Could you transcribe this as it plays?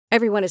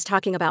Everyone is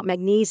talking about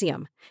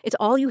magnesium. It's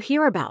all you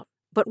hear about.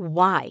 But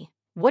why?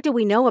 What do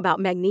we know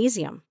about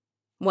magnesium?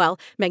 Well,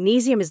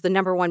 magnesium is the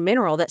number one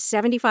mineral that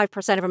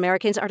 75% of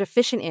Americans are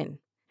deficient in.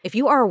 If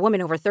you are a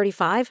woman over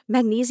 35,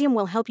 magnesium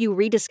will help you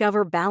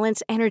rediscover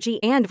balance,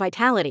 energy, and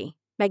vitality.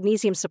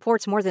 Magnesium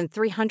supports more than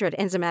 300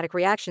 enzymatic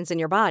reactions in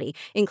your body,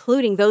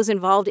 including those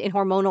involved in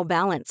hormonal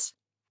balance.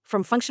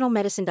 From functional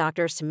medicine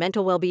doctors to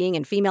mental well-being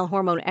and female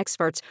hormone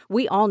experts,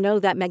 we all know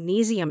that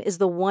magnesium is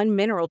the one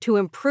mineral to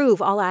improve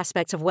all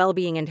aspects of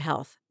well-being and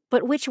health.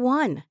 But which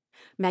one?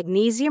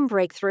 Magnesium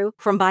Breakthrough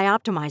from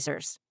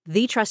Bioptimizers,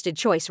 the trusted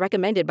choice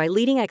recommended by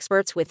leading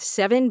experts with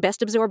 7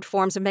 best-absorbed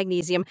forms of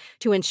magnesium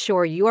to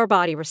ensure your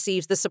body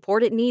receives the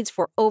support it needs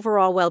for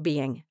overall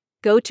well-being.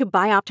 Go to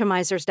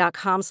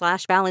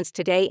bioptimizers.com/balance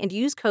today and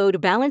use code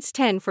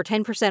BALANCE10 for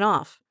 10%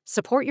 off.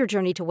 Support your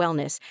journey to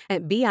wellness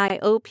at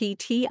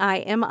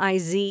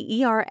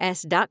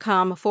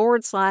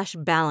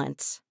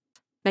bioptimizers.com/balance.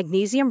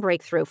 Magnesium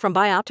Breakthrough from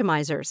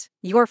Bioptimizers,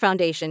 your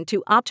foundation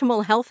to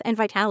optimal health and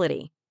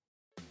vitality.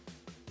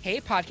 Hey,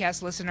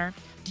 podcast listener.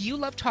 Do you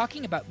love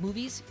talking about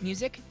movies,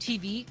 music,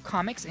 TV,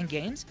 comics, and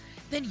games?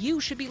 Then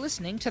you should be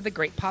listening to The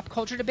Great Pop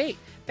Culture Debate,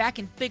 back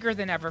and bigger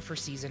than ever for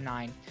Season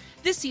 9.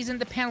 This season,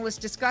 the panelists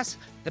discuss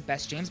the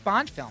best James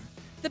Bond film,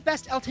 the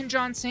best Elton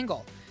John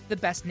single, the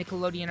best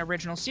Nickelodeon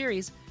original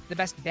series, the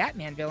best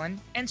Batman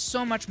villain, and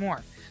so much more.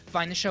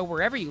 Find the show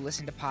wherever you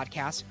listen to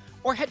podcasts,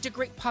 or head to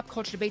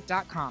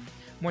greatpopculturedebate.com.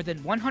 More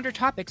than 100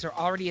 topics are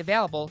already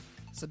available.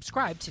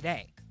 Subscribe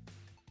today.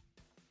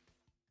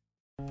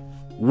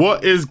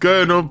 What is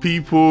going on,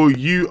 people?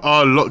 You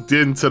are locked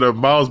into the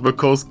Miles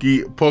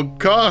Bukowski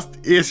podcast.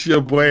 It's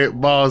your boy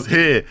Miles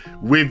here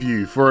with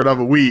you for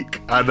another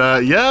week.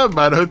 And yeah,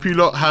 man, I hope you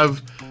lot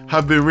have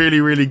been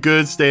really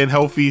good, staying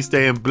healthy,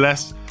 staying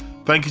blessed.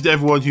 Thank you to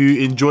everyone who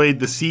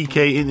enjoyed the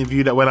CK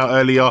interview that went out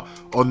earlier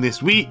on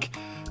this week.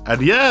 And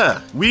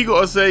yeah, we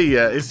gotta say,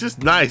 it's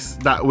just nice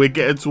that we're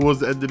getting towards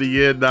the end of the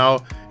year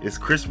now. It's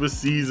Christmas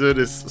season,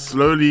 it's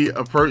slowly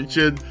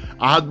approaching.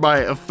 I had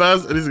my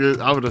first,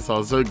 and I'm gonna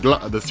sound so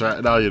gluttonous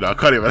right now, you know, I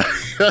can't even,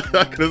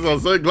 I'm gonna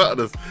sound so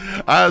gluttonous.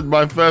 I had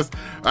my first,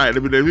 all right,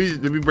 let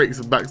me break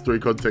some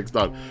backstory context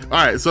down.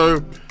 All right,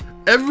 so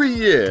every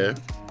year,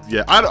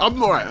 yeah,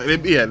 I'm all right.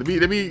 Let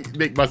me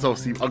make myself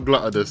seem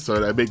ungluttonous so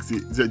that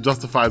it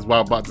justifies why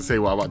I'm about to say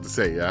what I'm about to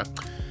say, yeah?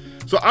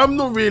 So I'm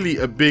not really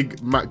a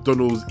big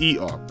McDonald's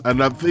eater, and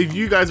if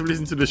you guys have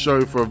listened to the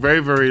show for a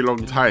very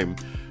long time,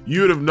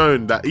 you would have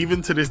known that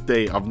even to this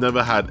day I've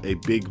never had a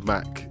Big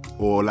Mac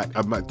or like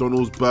a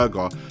McDonald's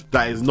burger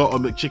that is not a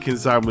McChicken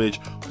sandwich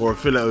or a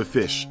fillet of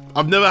fish.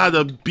 I've never had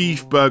a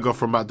beef burger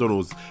from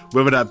McDonald's,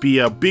 whether that be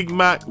a Big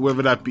Mac,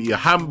 whether that be a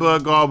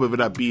hamburger, whether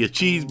that be a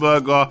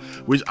cheeseburger,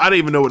 which I don't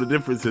even know what the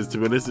difference is, to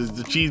be honest. Is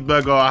the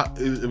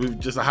cheeseburger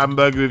with just a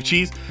hamburger with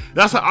cheese?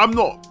 I've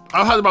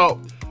had about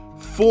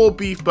 4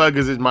 beef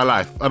burgers in my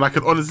life, and I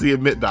can honestly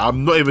admit that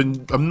I'm not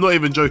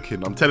even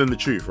joking. I'm telling the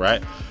truth,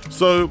 right?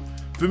 So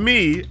for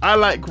me, I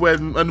like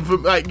when, and for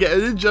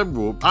in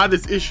general, I had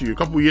this issue a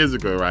couple of years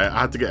ago, right? I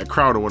had to get a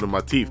crown on one of my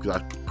teeth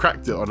because I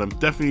cracked it on. I'm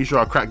definitely sure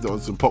I cracked it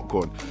on some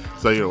popcorn.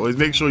 So, you know, always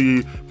make sure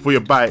before you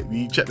bite,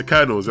 you check the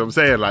kernels. You know what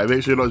I'm saying? Like,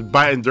 make sure you're not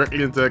biting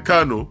directly into the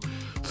kernel.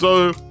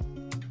 So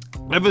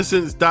ever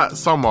since that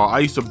summer, I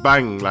used to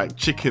bang like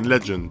Chicken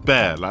Legend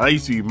Bear. Like, that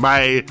used to be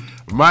my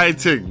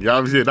thing. You know what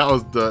I'm saying? That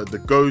was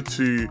the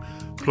go-to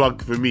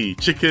plug for me.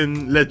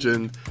 Chicken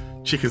Legend,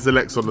 Chicken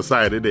Selects on the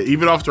side, innit?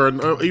 Even after a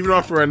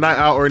night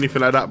out or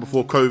anything like that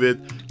before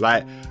COVID,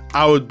 like,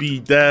 I would be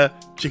there,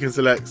 Chicken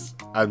Selects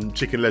and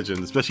Chicken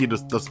Legend, especially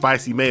the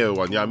spicy mayo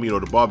one, you know what I mean, or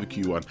the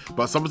barbecue one.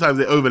 But sometimes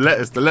they over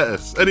the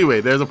lettuce.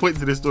 Anyway, there's a point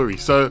to this story.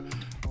 So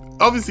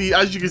obviously,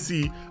 as you can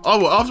see,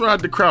 after I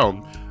had the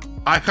crown,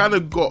 I kind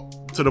of got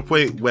to the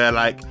point where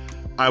like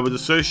I would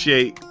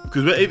associate,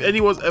 because if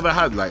anyone's ever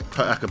had like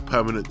a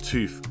permanent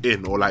tooth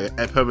in, or like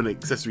a permanent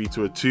accessory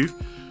to a tooth,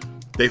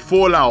 they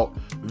fall out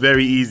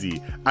very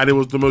easy. And it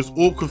was the most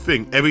awkward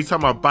thing. Every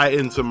time I bite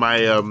into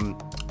my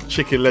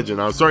Chicken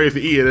Legend, I'm sorry if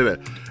you eat it,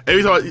 innit?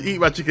 Every time I eat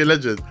my Chicken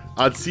Legend,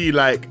 I'd see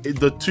like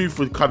the tooth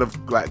would kind of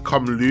like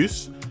come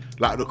loose,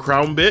 like the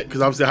crown bit,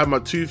 because obviously I had my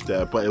tooth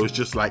there, but it was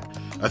just like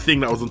a thing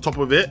that was on top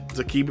of it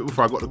to keep it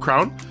before I got the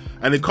crown,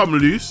 and it come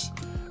loose.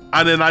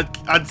 And then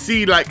I'd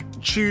see like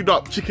chewed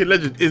up Chicken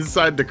Legend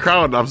inside the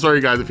crown. I'm sorry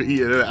guys if you're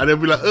eating it. And they'll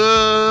be like,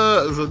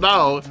 So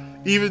now,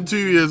 even 2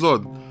 years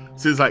on,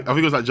 since like, I think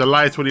it was like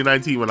July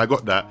 2019 when I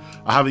got that,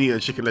 I haven't eaten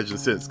Chicken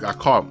Legend since. I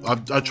can't.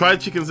 I tried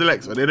Chicken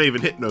Selects, but they don't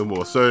even hit no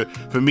more. So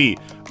for me,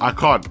 I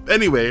can't.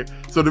 Anyway,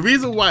 so the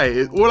reason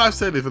why, all I've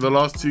said is for the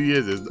last 2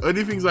 years is, the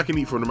only things I can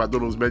eat from the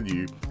McDonald's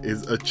menu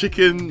is a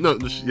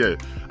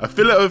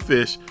fillet of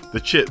fish, the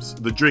chips,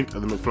 the drink,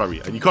 and the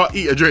McFlurry. And you can't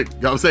eat a drink,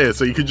 you know what I'm saying?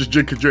 So you can just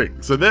drink a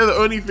drink. So they're the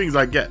only things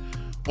I get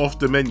off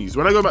the menus.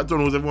 When I go to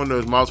McDonald's, everyone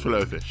knows Miles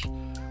fillet of fish. Do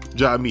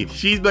you know what I mean?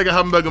 Cheeseburger,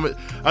 hamburger.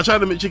 I tried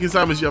to make chicken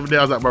sandwich the other day.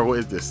 I was like, bro, what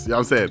is this? You know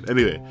what I'm saying?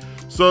 Anyway,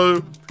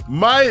 so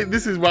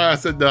this is why I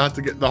said that I had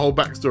to get the whole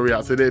backstory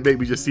out, so it made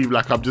me just seem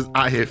like I'm just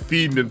out here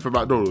fiending for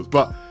McDonald's.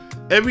 But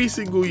every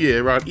single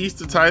year around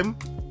Easter time,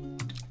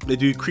 they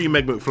do cream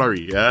egg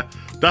McFlurry, yeah?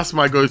 That's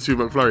my go-to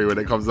McFlurry when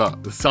it comes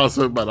out. It sounds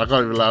so bad, I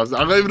can't even lie. I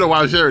don't even know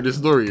why I'm sharing this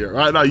story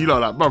right now. You know,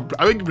 like, bro,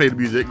 I think you play the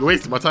music, you're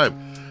wasting my time.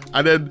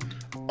 And then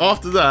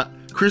after that,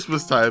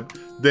 Christmas time,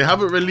 they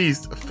haven't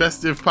released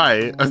festive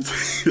pie.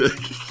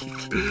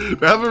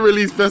 They haven't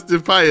released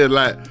festive pie in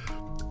like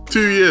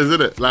 2 years,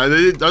 innit? Like,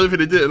 I don't think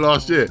they did it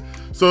last year.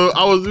 So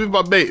I was with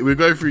my mate, we were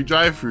going through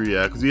drive-through,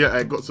 yeah, because we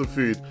got some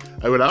food.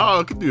 And we're like,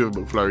 I could do a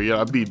McFlurry,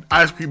 yeah. I mean,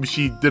 ice cream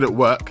machine didn't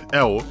work,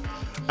 And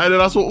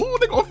then I saw,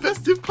 they got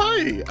festive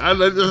pie.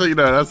 And then, you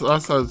know, that's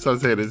what I'm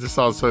saying. It just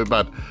sounds so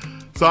bad.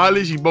 So I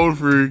literally bowled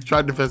through,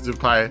 tried the festive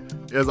pie.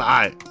 It was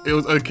alright. It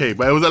was okay,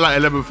 but it was at like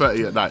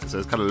 11:30 at night, so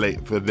it's kind of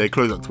late. They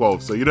close at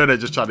 12, so you know they're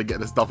just trying to get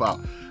the stuff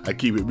out and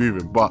keep it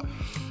moving. But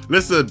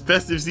listen,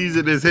 festive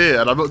season is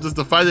here, and I'm not just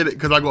defining it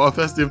because I got a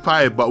festive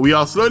pie, but we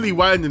are slowly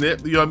winding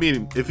it. You know what I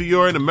mean? If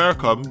you're in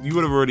America, you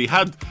would have already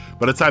had,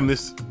 by the time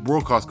this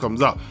broadcast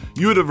comes out,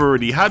 you would have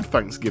already had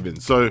Thanksgiving.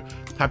 So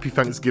happy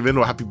Thanksgiving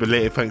or happy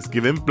belated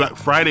Thanksgiving. Black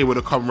Friday would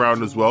have come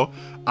around as well.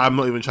 I'm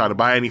not even trying to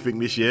buy anything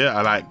this year.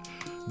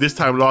 This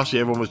time last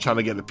year, everyone was trying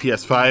to get the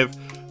PS5.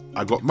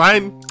 I got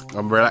mine.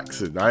 I'm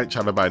relaxing. I ain't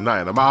trying to buy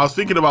nothing. I was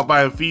thinking about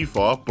buying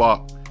FIFA,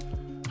 but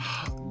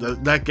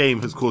that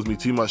game has caused me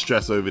too much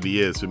stress over the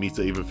years for me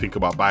to even think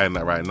about buying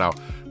that right now,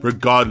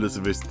 regardless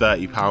if it's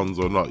 £30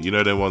 or not. You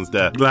know them ones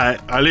there.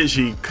 Like, I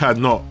literally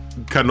cannot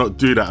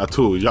do that at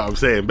all. You know what I'm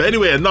saying? But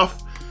anyway,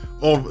 enough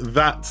of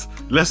that.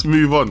 Let's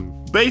move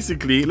on.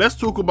 Basically, let's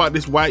talk about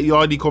this White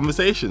Yardie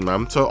conversation,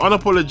 man. So,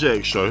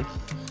 Unapologetic show,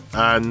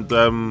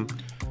 and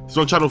it's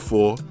on Channel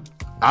 4.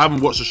 I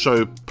haven't watched the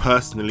show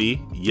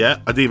personally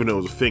yet. I didn't even know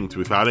it was a thing, to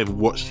be fair. I don't even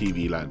watch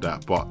TV like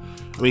that. But,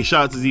 I mean,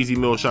 shout out to ZZ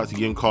Mill, shout out to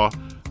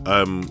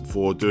Yinka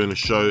for doing the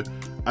show.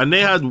 And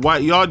they had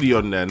White Yardie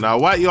on there. Now,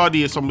 White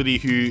Yardie is somebody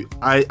who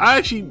I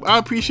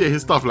appreciate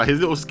his stuff. Like, his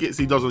little skits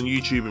he does on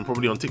YouTube and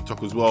probably on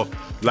TikTok as well.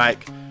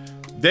 Like,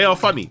 they are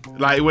funny.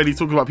 Like, when he's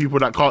talking about people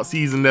that can't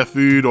season their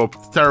food, or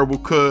terrible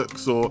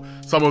cooks, or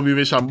someone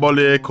moving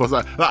shambolic, or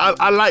something. Like,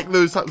 I like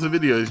those types of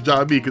videos, do you know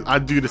what I mean? Because I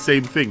do the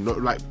same thing,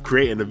 not like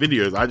creating the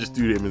videos. I just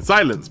do them in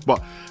silence.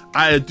 But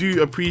I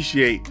do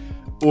appreciate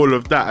all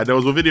of that. And there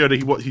was a video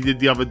that he did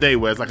the other day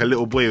where it's like a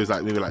little boy who was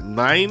like maybe like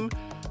 9,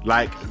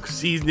 like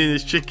seasoning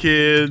his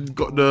chicken,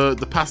 got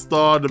the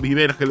pasta, he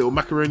made like a little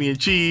macaroni and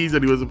cheese,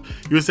 and he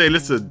was saying,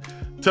 listen,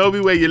 tell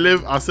me where you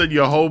live, I'll send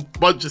you a whole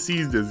bunch of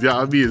seasonings, you know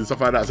what I mean, and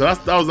stuff like that. So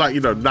that was like,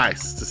 you know,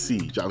 nice to see,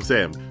 do you know what I'm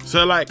saying?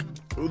 So like,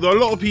 a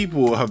lot of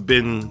people have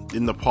been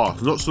in the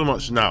past, not so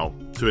much now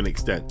to an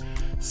extent,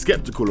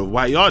 skeptical of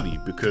White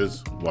Yardie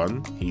because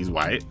 1, he's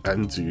white,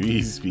 and 2,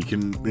 he's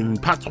speaking in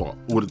patois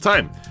all the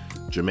time.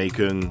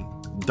 Jamaican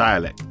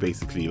dialect,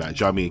 basically, like, do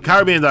you know what I mean?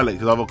 Caribbean dialect,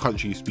 because other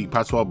countries speak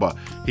patois, but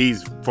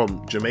he's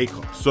from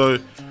Jamaica. So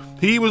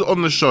he was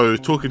on the show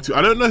talking to,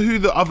 I don't know who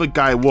the other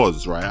guy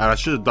was, right? And I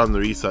should have done the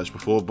research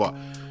before, but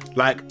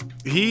like,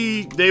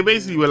 they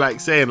basically were like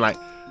saying like,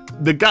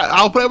 the guy,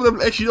 I'll play with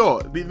them,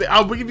 actually,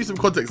 I'll give you some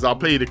context, I'll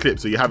play you the clip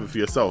so you have it for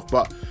yourself.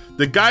 But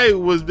the guy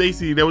was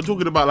basically, they were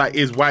talking about like,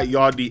 is White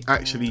Yardie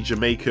actually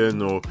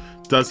Jamaican, or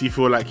does he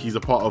feel like he's a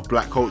part of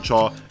black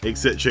culture,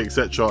 etc,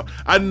 etc.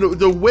 And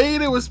the way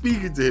they were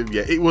speaking to him,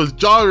 yeah, it was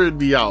jarring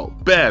me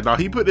out bare. Now,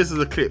 he put this as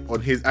a clip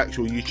on his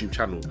actual YouTube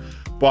channel,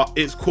 but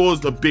it's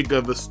caused a big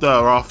of a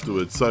stir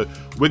afterwards. So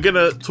we're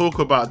gonna talk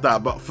about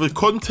that. But for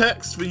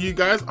context for you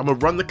guys, I'm gonna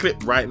run the clip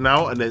right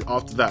now, and then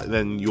after that,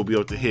 then you'll be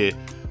able to hear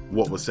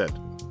what was said.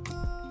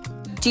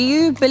 Do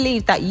you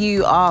believe that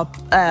you are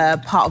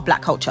part of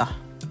black culture?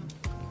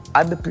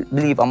 I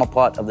believe I'm a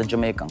part of the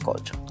Jamaican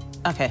culture.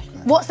 Okay.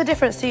 What's the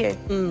difference to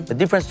you? The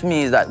difference to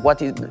me is that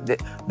what is the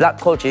black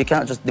culture, you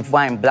cannot just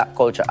define black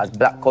culture as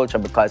black culture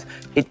because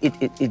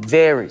it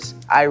varies.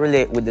 I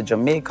relate with the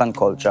Jamaican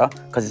culture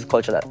because it's a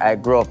culture that I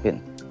grew up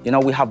in. You know,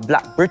 we have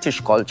black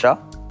British culture,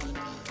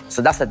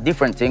 so that's a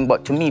different thing.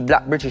 But to me,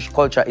 black British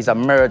culture is a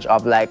merge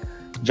of like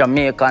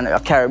Jamaican,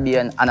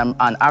 Caribbean,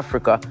 and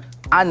Africa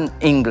and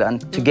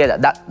England together.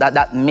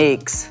 That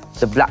makes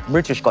the black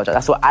British culture.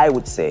 That's what I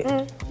would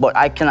say. But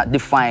I cannot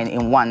define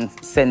in one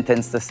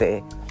sentence to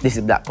say this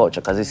is black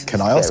culture because it's.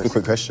 Can I ask a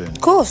quick question?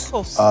 Of course.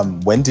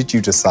 When did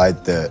you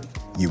decide that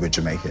you were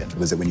Jamaican?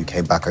 Was it when you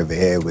came back over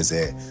here? Was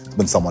it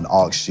when someone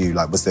asked you?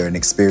 Like, was there an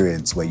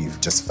experience where you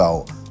just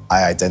felt,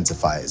 I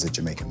identify as a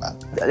Jamaican man?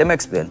 Let me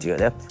explain to you,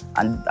 yeah?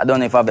 And I don't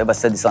know if I've ever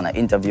said this on an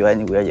interview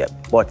anywhere yet,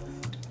 but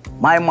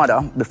my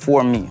mother,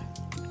 before me,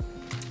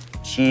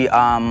 she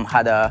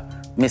had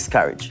a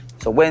miscarriage.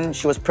 So when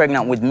she was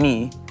pregnant with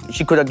me,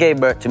 she could have gave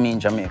birth to me in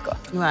Jamaica.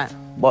 Right.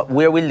 But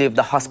where we live,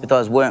 the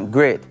hospitals weren't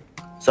great.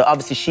 So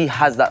obviously she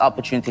has that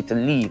opportunity to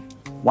leave.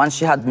 Once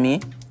she had me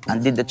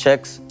and did the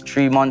checks,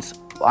 3 months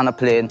on a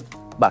plane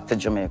back to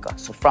Jamaica.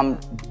 So from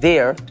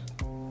there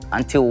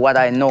until what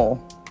I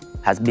know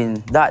has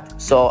been that.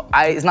 So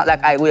it's not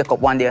like I wake up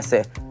one day and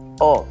say,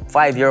 oh,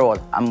 5-year-old,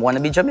 I'm gonna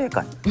be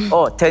Jamaican.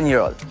 Oh,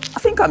 10-year-old, I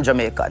think I'm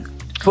Jamaican.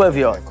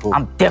 12-year-old, Yeah, cool.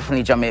 I'm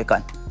definitely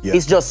Jamaican. Yeah.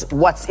 It's just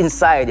what's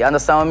inside, you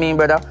understand what I mean,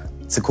 brother?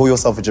 To call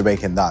yourself a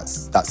Jamaican,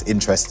 that's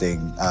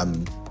interesting.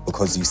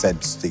 because you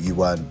said that you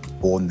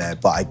weren't born there,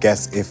 but I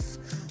guess if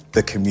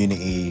the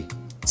community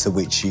to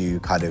which you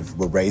kind of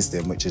were raised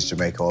in, which is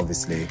Jamaica,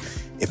 obviously,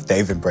 if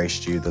they've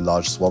embraced you, the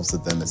large swaths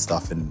of them and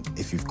stuff, and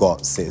if you've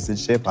got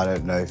citizenship, I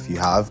don't know if you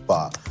have,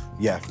 but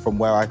yeah, from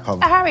where I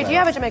come... Harry, do you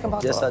have a Jamaican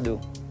passport? Yes, I do.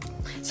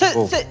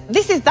 So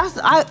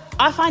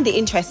I find it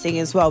interesting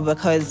as well,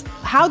 because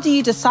how do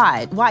you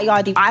decide? White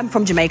Yardie, I'm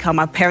from Jamaica,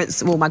 my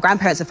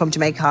grandparents are from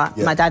Jamaica,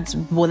 my dad's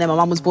born there, my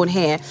mum was born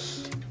here.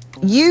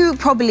 You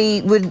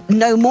probably would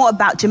know more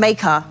about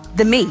Jamaica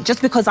than me,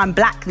 just because I'm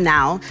black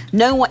now.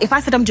 If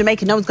I said I'm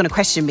Jamaican, no one's going to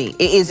question me.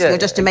 You're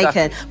just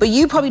Jamaican. Exactly. But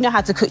you probably know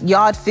how to cook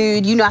yard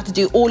food. You know how to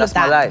do all of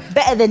that my life.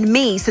 Better than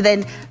me. So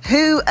then,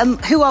 who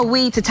are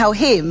we to tell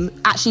him?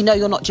 Actually, no,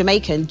 you're not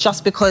Jamaican,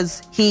 just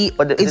because he's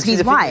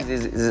white.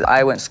 Is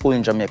I went to school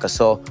in Jamaica,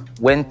 so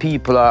when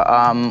people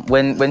are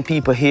when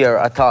people here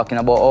are talking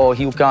about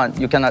you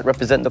cannot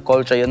represent the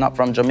culture. You're not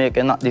from Jamaica.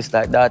 You're not this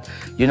like that.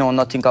 You know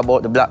nothing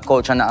about the black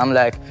culture, and I'm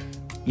like.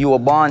 You were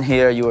born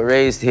here, you were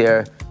raised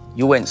here,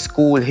 you went to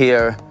school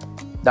here.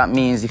 That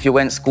means if you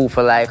went to school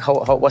for like, how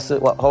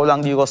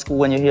long do you go to school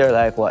when you're here?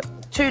 Like what?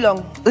 Too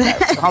long.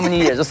 How many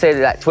years? Just say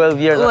like 12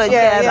 years or something.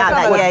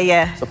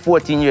 Yeah. So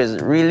 14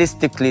 years.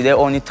 Realistically, they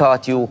only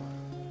taught you,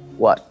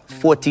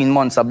 14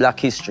 months of black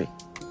history.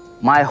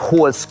 My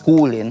whole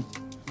schooling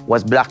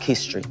was black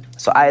history.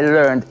 So I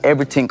learned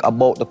everything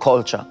about the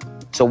culture.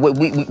 So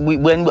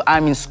when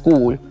I'm in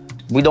school,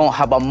 we don't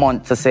have a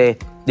month to say,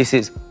 this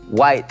is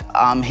White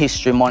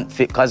History Month,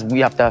 because we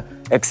have to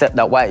accept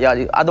that white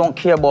yardie. I don't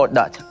care about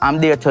that.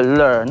 I'm there to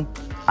learn,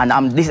 and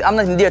I'm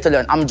not even there to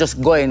learn. I'm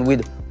just going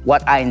with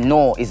what I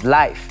know is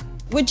life.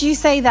 Would you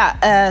say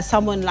that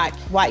someone like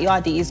White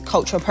Yardie is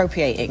culture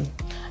appropriating?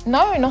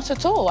 No, not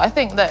at all. I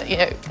think that,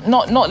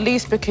 not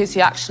least because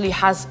he actually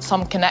has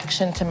some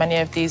connection to many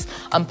of these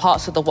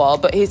parts of the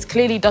world, but he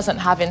clearly doesn't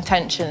have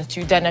intentions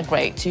to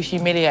denigrate, to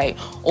humiliate,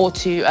 or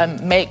to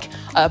make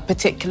a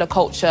particular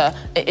culture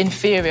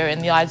inferior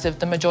in the eyes of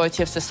the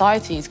majority of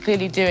society. He's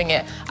clearly doing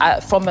it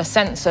from a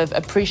sense of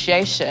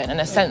appreciation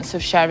and a sense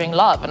of sharing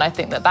love, and I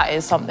think that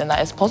is something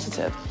that is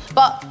positive.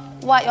 But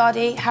White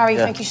Yardie, Harry,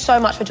 thank you so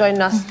much for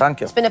joining us. Thank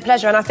you. It's been a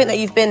pleasure, and I think that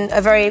you've been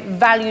a very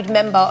valued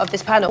member of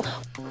this panel.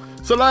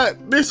 So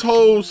like this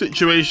whole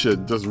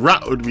situation just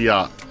rattled me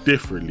out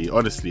differently,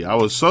 honestly. I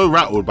was so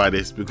rattled by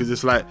this because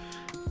it's like,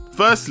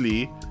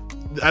 firstly,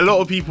 a lot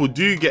of people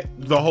do get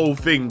the whole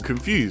thing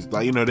confused.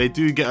 Like, they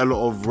do get a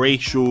lot of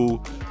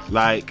racial,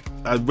 like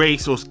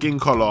race or skin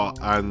color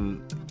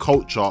and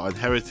culture and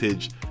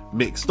heritage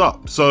mixed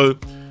up. So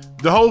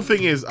the whole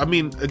thing is,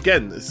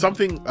 again,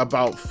 something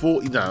about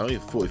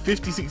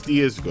 50, 60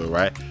 years ago,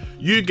 right?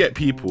 You get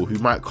people who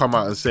might come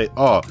out and say,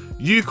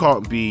 you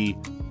can't be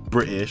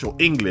British or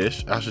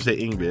English, I should say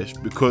English,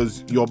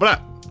 because you're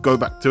black. Go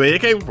back to where you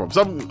came from.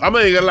 I'm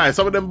not even gonna lie,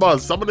 some of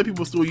the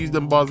people still use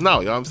them bars now,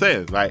 you know what I'm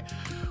saying?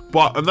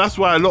 And that's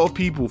why a lot of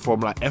people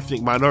from like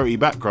ethnic minority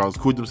backgrounds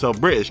call themselves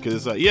British, because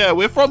it's like, yeah,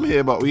 we're from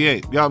here, but we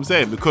ain't, you know what I'm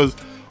saying? Because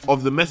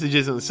of the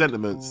messages and the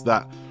sentiments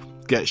that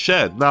get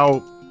shared. Now,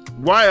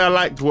 why I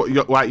liked what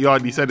White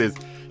Yardie said is,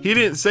 he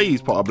didn't say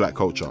he's part of black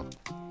culture.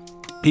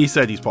 He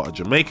said he's part of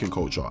Jamaican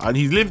culture, and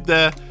he's lived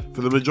there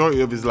for the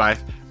majority of his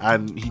life,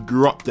 and he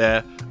grew up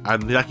there,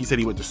 and like he said,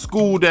 he went to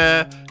school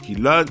there, he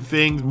learned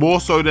things,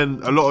 more so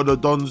than a lot of the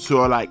dons who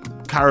are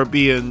like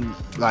Caribbean,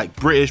 like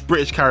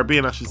British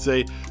Caribbean, I should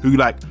say, who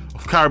like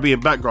of Caribbean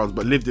backgrounds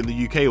but lived in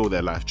the UK all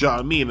their life. Do you know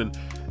what I mean? And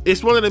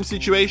it's one of them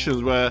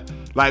situations where,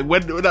 like,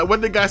 when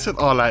the guy said,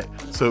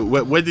 so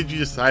when did you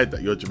decide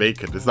that you're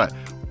Jamaican? It's like,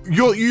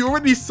 you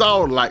already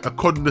sound like a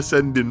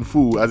condescending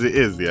fool as it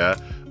is, yeah?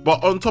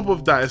 But on top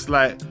of that, it's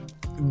like,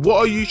 what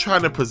are you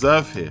trying to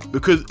preserve here?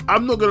 Because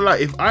I'm not gonna lie,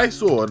 if I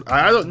saw,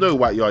 I don't know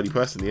White Yardie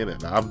personally,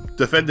 innit? Like, I'm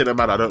defending a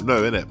man I don't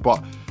know, innit?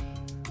 But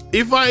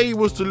if I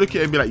was to look at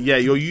it and be like, yeah,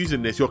 you're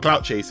using this, you're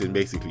clout chasing,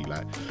 basically.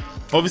 Like,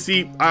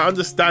 obviously, I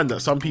understand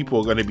that some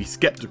people are gonna be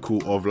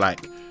skeptical of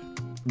like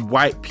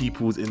white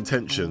people's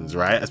intentions,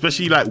 right?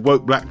 Especially like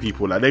woke black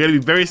people, like they're gonna be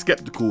very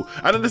skeptical.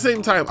 And at the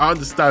same time, I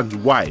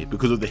understand why,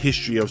 because of the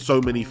history of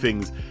so many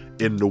things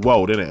in the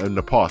world, innit, in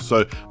the past.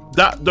 So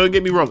that, don't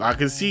get me wrong, I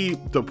can see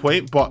the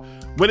point, but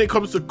when it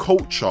comes to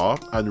culture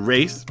and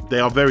race, they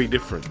are very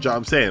different. Do you know what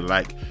I'm saying?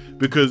 Like,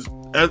 because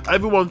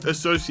everyone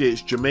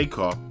associates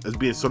Jamaica as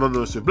being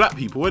synonymous with black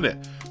people,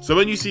 innit? So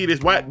when you see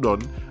this white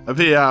don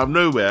appear out of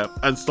nowhere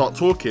and start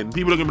talking,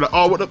 people are gonna be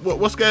like,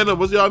 what's going on?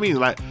 What's, you know what I mean?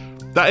 Like,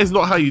 that is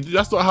not how you do,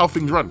 that's not how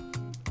things run.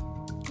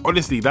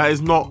 Honestly, that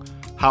is not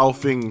how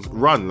things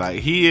run. Like,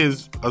 he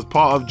is as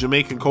part of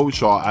Jamaican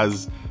culture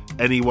as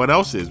anyone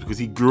else is, because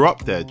he grew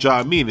up there. Do you know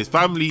what I mean? His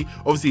family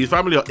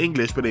are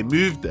English, but they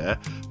moved there.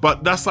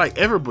 But that's like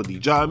everybody.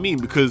 Do you know what I mean?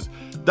 Because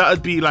that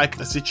would be like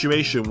a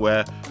situation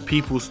where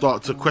people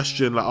start to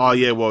question, like,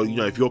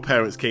 if your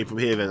parents came from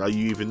here, then are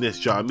you even this?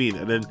 Do you know what I mean?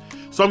 And then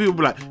some people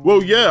be like,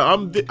 well, yeah,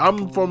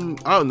 I'm from,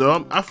 I don't know,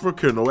 I'm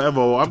African or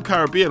whatever, or I'm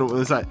Caribbean. And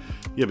it's like,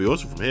 yeah, but you're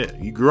also from here.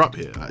 You grew up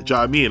here. Like, do you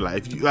know what I mean?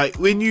 Like, if you, like,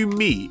 when you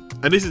meet,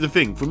 and this is the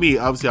thing for me,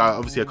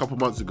 obviously a couple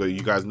months ago,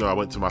 you guys know I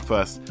went to my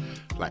first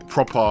like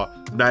proper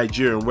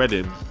Nigerian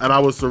wedding, and I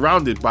was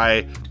surrounded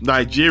by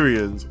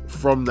Nigerians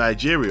from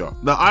Nigeria.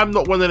 Now, I'm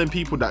not one of them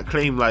people that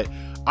claim like,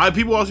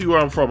 people ask me where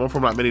I'm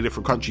from like many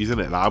different countries,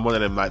 innit? Like, I'm one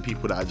of them like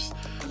people that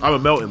I'm a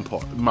melting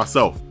pot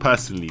myself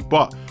personally.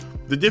 But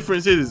the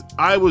difference is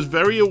I was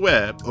very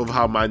aware of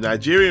how my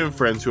Nigerian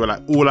friends who are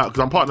like all out,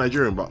 because I'm part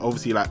Nigerian, but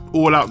obviously like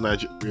all out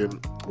Nigerian,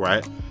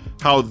 right?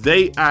 How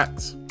they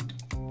act,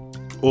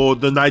 or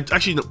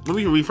actually, no, let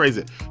me rephrase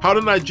it. How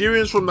the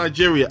Nigerians from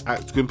Nigeria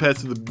act compared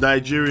to the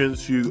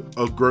Nigerians who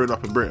are grown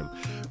up in Britain.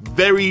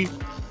 Very,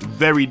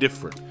 very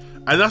different.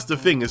 And that's the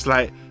thing. It's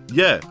like,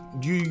 yeah,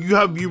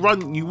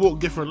 you walk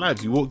different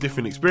lives, you walk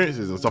different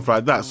experiences and stuff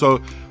like that. So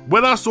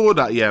when I saw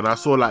that, yeah, and I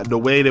saw like the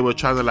way they were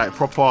trying to like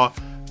proper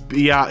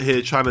be out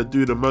here trying to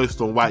do the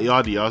most on White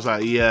Yardie, I was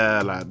like,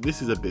 yeah, like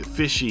this is a bit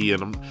fishy,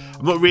 and I'm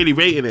not really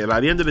rating it. Like, at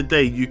the end of the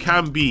day, you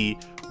can be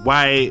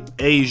white,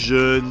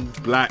 Asian,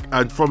 black,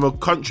 and from a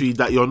country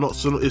that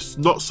it's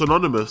not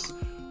synonymous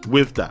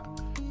with that.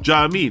 Do you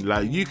know what I mean?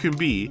 Like, you can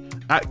be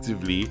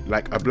actively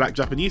like a black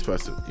Japanese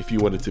person if you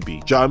wanted to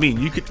be. Do you know what I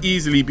mean? You could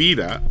easily be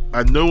that,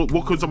 and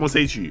what could someone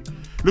say to you?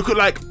 Look at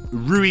like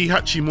Rui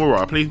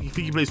Hachimura. I think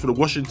he plays for the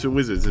Washington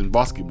Wizards in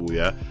basketball,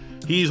 yeah?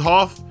 He's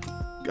half,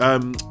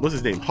 what's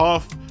his name?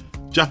 Half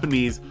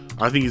Japanese.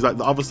 I think he's like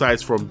the other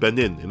side's from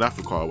Benin in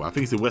Africa. I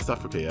think it's in West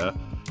Africa, yeah?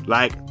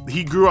 Like,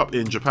 he grew up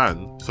in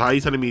Japan, so how are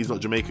you telling me he's not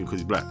Jamaican because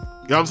he's black? You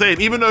know what I'm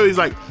saying? Even though he's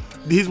like,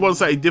 his one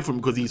side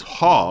different because he's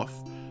half.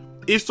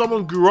 If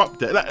someone grew up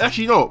there, like,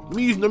 actually no,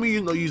 let me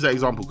not use that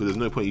example because there's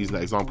no point using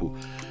that example.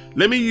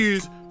 Let me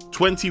use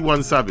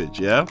 21 Savage,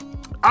 yeah?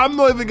 I'm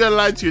not even gonna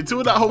lie to you,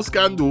 until that whole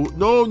scandal,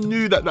 no one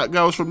knew that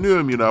guy was from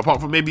Newham, you know,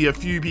 apart from maybe a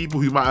few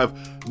people who might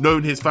have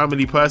known his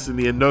family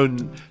personally and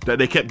known that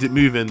they kept it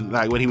moving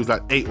like when he was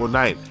like 8 or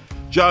 9. Do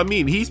you know what I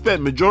mean? He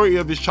spent majority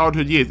of his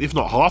childhood years, if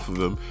not half of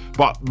them,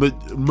 but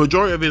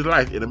majority of his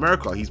life in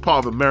America. He's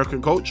part of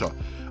American culture.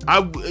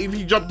 If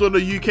he jumped on a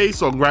UK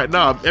song right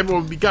now,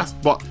 everyone would be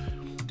gassed, but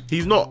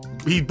he's not.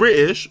 He's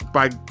British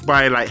by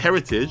like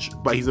heritage,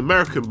 but he's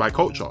American by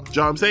culture. Do you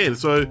know what I'm saying?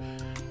 So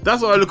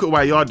that's what I look at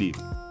White Yardie.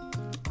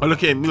 I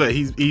look at him, look,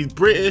 he's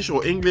British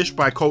or English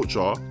by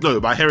culture. No,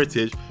 by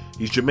heritage.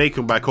 He's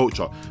Jamaican by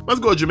culture. Man's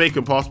got a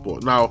Jamaican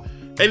passport. Now,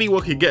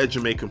 anyone can get a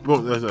Jamaican.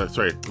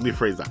 Sorry, let me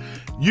phrase that.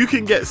 You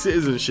can get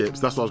citizenships.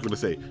 That's what I was gonna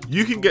say.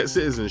 You can get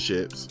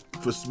citizenships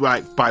for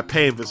like by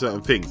paying for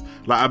certain things.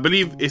 Like, I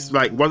believe it's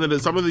like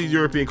some of these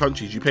European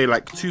countries, you pay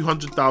like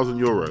 200,000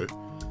 euro,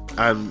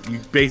 and you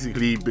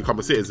basically become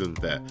a citizen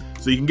there.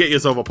 So you can get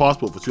yourself a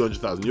passport for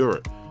 200,000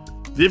 euro.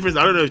 The difference,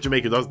 I don't know if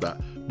Jamaica does that,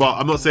 but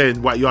I'm not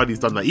saying White Yardie's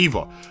done that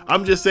either.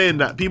 I'm just saying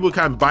that people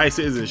can buy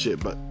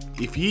citizenship, but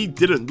if he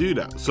didn't do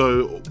that,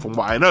 so from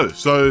what I know,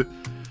 so.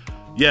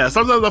 Yeah,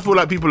 sometimes I feel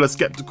like people are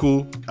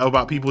skeptical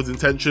about people's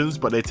intentions,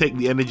 but they take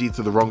the energy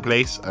to the wrong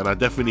place, and I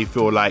definitely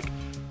feel like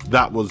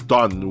that was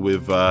done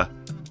with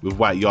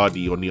White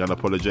Yardie on the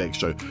Unapologetic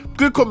show.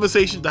 Good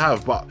conversation to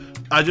have, but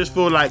I just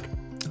feel like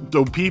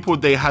the people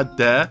they had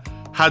there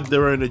had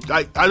their own.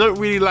 I don't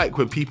really like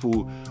when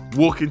people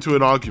walk into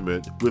an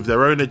argument with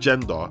their own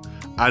agenda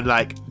and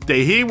like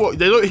they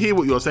don't hear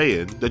what you're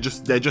saying. They're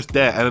just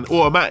there, and then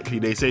automatically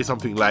they say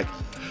something like,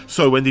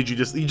 "So when did you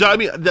just?" You know what I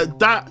mean?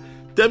 That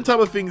them type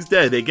of things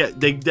there,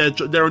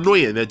 they're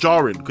annoying, they're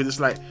jarring, because it's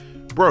like,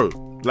 bro,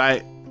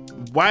 like,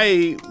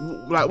 why,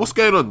 like, what's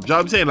going on? Do you know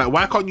what I'm saying? Like,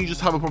 why can't you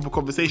just have a proper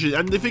conversation?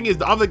 And the thing is,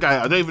 the other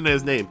guy, I don't even know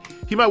his name,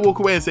 he might walk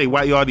away and say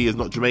White Yardie is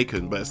not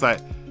Jamaican, but it's like,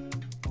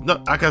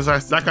 no, like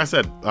I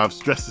said, I've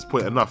stressed this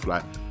point enough.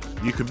 Like,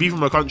 you can be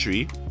from a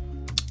country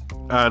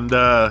and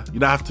you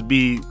don't have to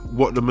be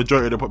what the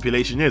majority of the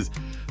population is.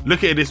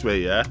 Look at it this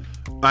way, yeah?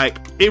 Like,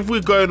 if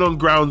we're going on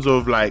grounds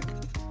of like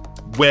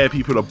where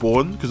people are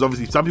born, because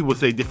obviously some people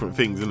say different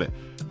things, innit?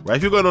 Right?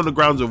 If you're going on the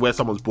grounds of where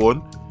someone's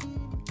born,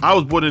 I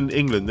was born in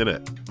England,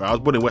 innit? Right? I was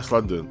born in West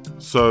London,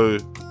 so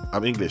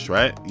I'm English,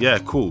 right? Yeah,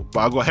 cool. But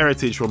I got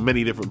heritage from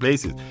many different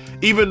places.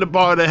 Even the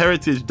part of the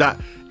heritage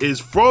that is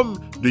from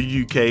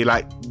the UK,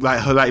 like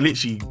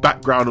literally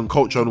background and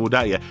culture and all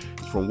that, yeah,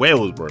 it's from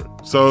Wales, bro.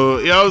 So,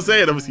 you know what I'm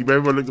saying? Obviously,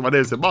 everyone looked at my name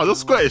and said, "Man, you're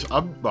Scottish."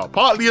 I'm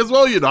partly as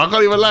well, you know. I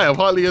can't even lie, I'm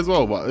partly as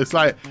well. But it's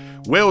like,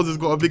 Wales has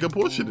got a bigger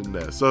portion in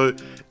there. So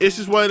it's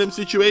just one of them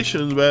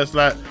situations where it's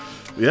like,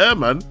 yeah,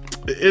 man,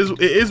 it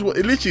is what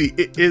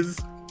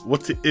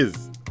it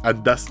is,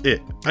 and that's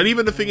it. And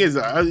even the thing is,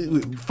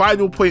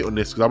 final point on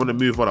this, because I want to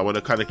move on, I want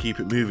to kind of keep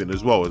it moving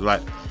as well, is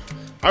like,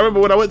 I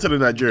remember when I went to the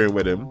Nigerian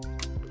wedding,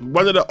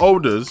 one of the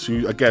elders,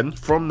 who again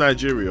from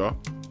Nigeria,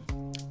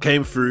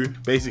 came through,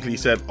 basically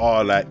said,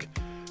 "Oh, like,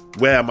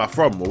 where am I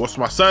from? Or what's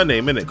my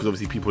surname, innit?" Because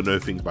obviously people know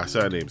things by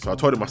surname. So I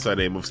told him my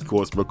surname, of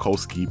course,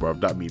 Mikulski, bro.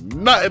 That means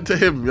nothing to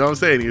him, you know what I'm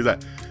saying? He was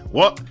like,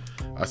 "What?"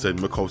 I said,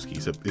 "Mikulski." He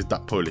said, "Is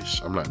that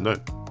Polish?" I'm like, "No."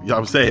 You know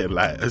what I'm saying?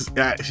 Like, it's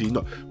actually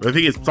not. But the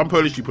thing is, some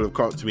Polish people have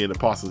come to me in the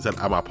past and said,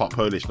 "Am I part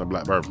Polish?" And I'm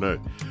like, "Bruv, no."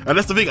 And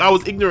that's the thing, I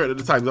was ignorant at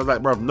the time. I was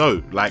like, "Bruv,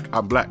 no. Like,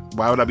 I'm black.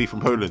 Why would I be from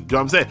Poland?" Do you know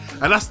what I'm saying?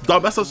 And that's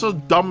dumb. That's such a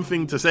dumb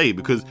thing to say,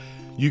 because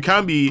you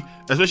can be,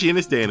 especially in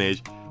this day and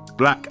age,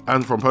 black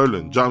and from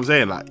Poland. Do you know what I'm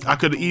saying? Like, I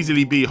could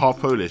easily be half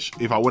Polish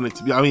if I wanted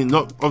to be. I mean,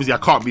 not obviously I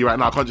can't be right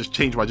now. I can't just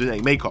change my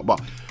genetic makeup, but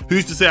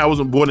who's to say I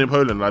wasn't born in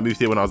Poland and I moved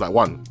here when I was like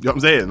 1? You know what I'm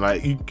saying?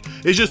 Like,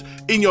 it's just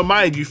in your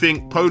mind, you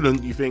think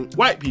Poland, you think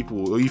white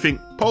people, or you think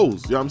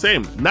Poles. You know what I'm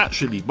saying?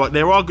 Naturally, but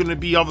there are going to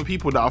be other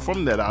people that are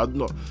from there that are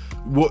not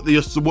what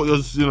you're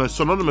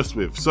synonymous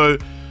with. So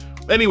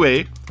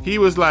anyway, he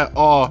was like,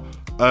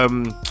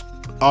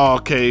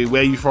 okay,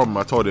 where are you from?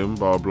 I told him,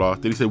 blah, blah.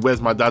 Then he said,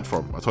 where's my dad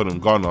from? I told him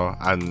Ghana,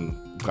 and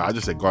I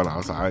just said Ghana. I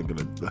was like, I ain't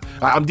gonna.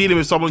 I'm dealing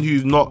with someone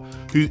who's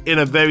in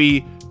a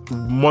very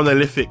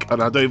monolithic,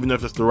 and I don't even know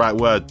if that's the right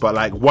word, but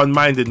like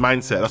one-minded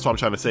mindset. That's what I'm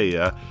trying to say,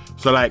 yeah?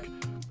 So like,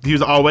 he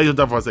was like, oh, where's your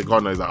dad from? I said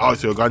Ghana. He's like, oh,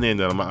 so you're Ghanaian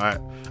then? I'm like, all right.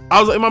 I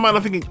was like, in my mind,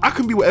 I'm thinking, I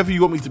can be whatever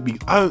you want me to be.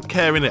 I don't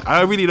care, innit?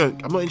 I really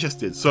don't. I'm not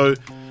interested. So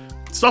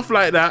stuff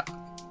like that,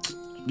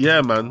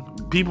 yeah, man.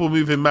 People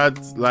moving mad,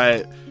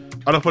 like,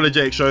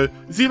 Unapologetic show.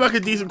 It seemed like a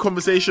decent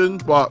conversation,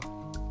 but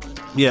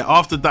yeah,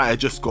 after that it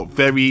just got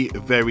very,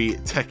 very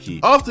techie.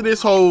 After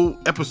this whole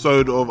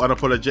episode of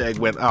Unapologetic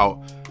went out,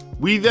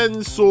 we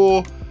then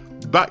saw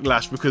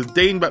backlash because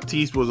Dane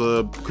Baptiste was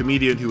a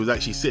comedian who was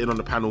actually sitting on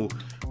the panel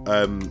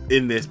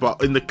in this,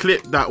 but in the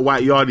clip that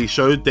White Yardie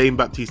showed, Dane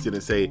Baptiste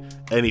didn't say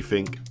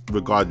anything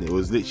regarding it. It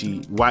was literally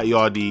White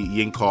Yardie,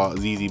 Yinka,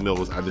 Zizi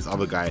Mills, and this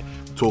other guy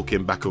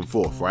talking back and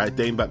forth, right?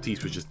 Dane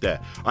Baptiste was just there.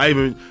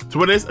 To be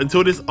honest,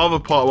 until this other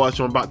part which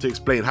I'm about to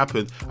explain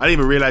happened, I didn't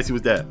even realize he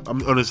was there.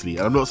 Honestly,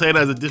 and I'm not saying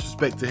that as a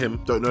disrespect to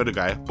him, don't know the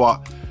guy,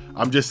 but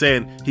I'm just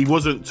saying he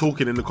wasn't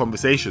talking in the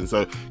conversation,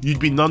 so you'd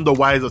be none the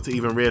wiser to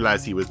even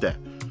realize he was there.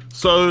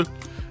 So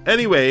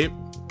anyway,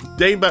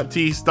 Dane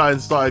Baptiste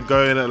started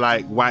going at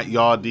like White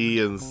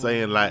Yardie and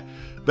saying like,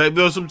 there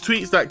were some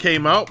tweets that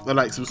came out and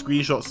like some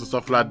screenshots and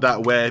stuff like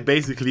that where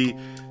basically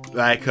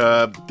like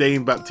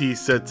Dane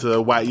Baptiste said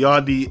to White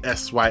Yardie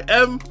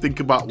SYM, think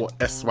about what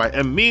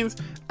SYM means,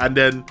 and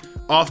then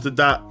after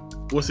that,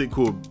 what's it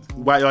called?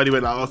 White Yardie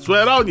went like, I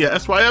swear down, yeah,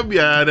 SYM,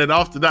 yeah, and then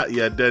after that,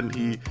 yeah, then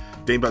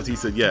Dane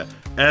Baptiste said, yeah,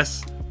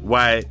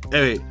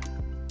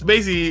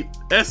 basically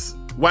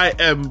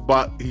SYM,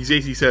 but he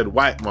basically said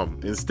white mum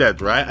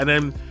instead, right? And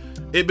then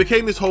it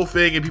became this whole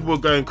thing and people were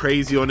going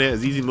crazy on it.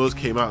 Zizi Mills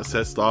came out and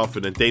said stuff,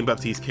 and then Dane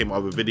Baptiste came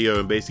out with a video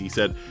and basically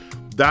said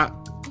that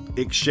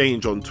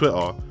exchange on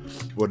Twitter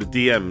or the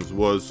DMs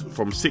was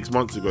from 6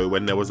 months ago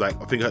when there was like,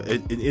 I think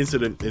an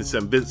incident in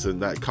St.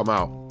 Vincent that had come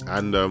out,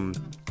 and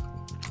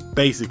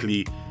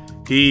basically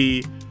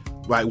he,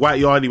 like,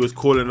 White Yardie was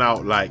calling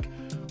out like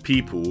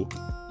people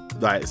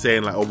like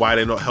saying like, oh, why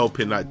they're not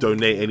helping like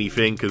donate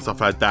anything and stuff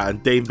like that,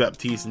 and Dane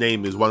Baptiste's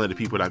name is one of the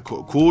people that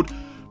called,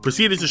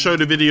 proceeded to show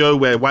the video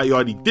where White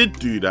Yardie did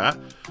do that,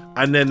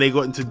 and then they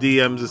got into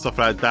DMs and stuff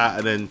like that,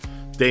 and then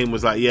Dane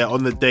was like, yeah,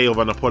 on the day of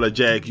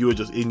Unapologetic, you were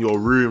just in your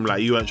room,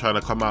 like you weren't trying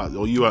to come out,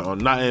 or you weren't on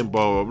nothing,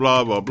 blah,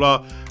 blah, blah, blah,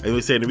 blah. And he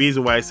was saying the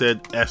reason why I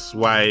said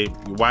SY,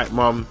 white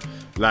mum,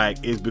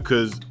 like, is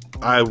because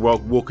I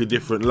walk a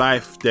different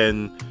life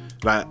than,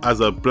 like,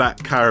 as a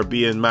black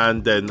Caribbean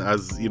man, than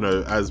as, you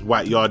know, as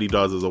White Yardie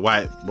does as a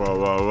white, blah,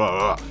 blah,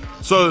 blah, blah.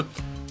 So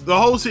the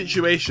whole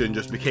situation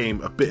just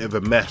became a bit of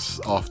a mess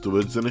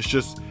afterwards, and it's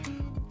just,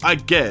 I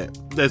get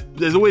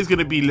there's always going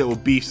to be little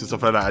beefs and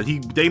stuff like that.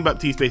 And Dane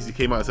Baptiste basically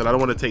came out and said, I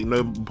don't want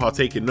to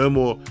partake in no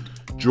more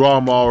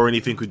drama or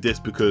anything with this,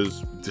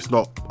 because it's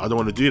not, I don't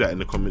want to do that in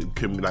the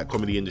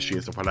comedy industry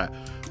and stuff like that.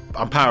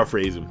 I'm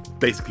paraphrasing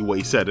basically what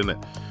he said,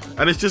 innit?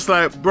 And it's just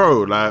like,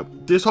 bro,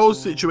 like, this whole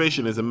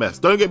situation is a mess.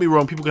 Don't get me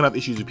wrong, people can have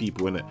issues with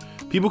people, innit?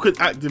 People could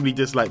actively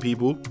dislike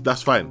people,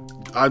 that's fine.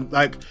 I'm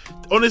like,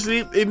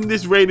 honestly, in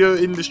this radio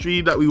industry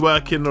that we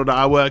work in, or that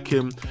I work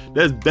in,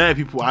 there's bare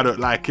people I don't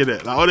like,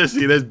 innit? Like,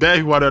 honestly, there's bare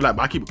people I don't like,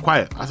 but I keep it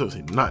quiet. I don't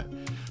say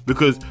nothing,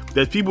 because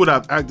there's people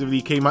that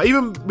actively came out,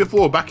 even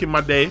before, back in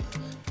my day,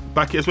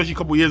 especially a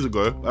couple years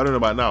ago, I don't know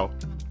about now,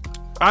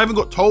 I even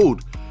got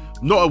told,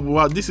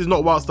 this is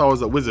not whilst I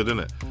was at Wizard,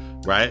 innit?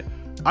 Right?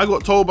 I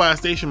got told by a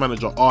station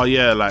manager, oh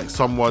yeah, like,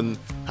 someone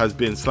has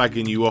been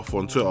slagging you off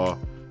on Twitter,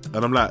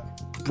 and I'm like,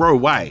 bro,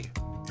 why?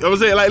 I was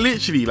saying, like,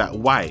 literally, like,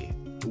 why?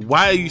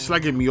 Why are you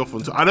slagging me off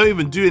on Twitter? I don't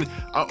even do it.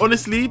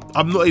 Honestly,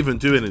 I'm not even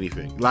doing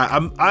anything. Like,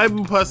 I'm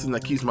a person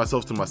that keeps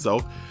myself to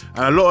myself.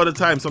 And a lot of the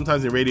time,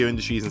 sometimes in radio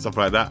industries and stuff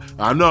like that,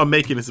 I know I'm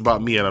making this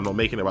about me and I'm not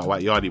making it about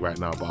White Yardie right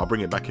now, but I'll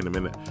bring it back in a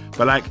minute.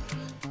 But like,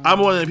 I'm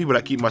one of the people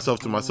that keep myself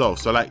to myself.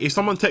 So like, if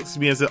someone texts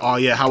me and says, oh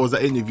yeah, how was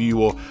that interview?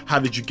 Or how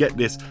did you get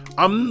this?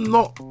 I'm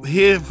not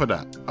here for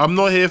that. I'm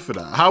not here for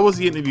that. How was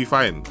the interview?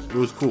 Fine. It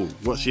was cool.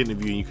 Watch the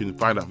interview and you can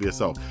find out for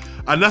yourself.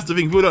 And that's the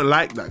thing, people don't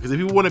like that, because if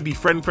people want to be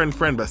friend,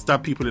 but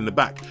stab people in the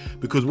back,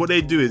 because what they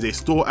do is they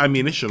store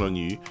ammunition on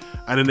you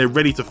and then they're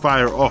ready to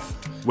fire it off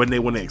when they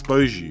want to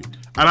expose you.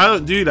 And I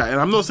don't do that. And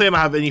I'm not saying I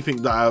have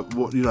anything that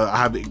I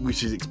have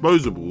which is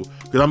exposable,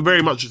 because I'm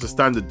very much just a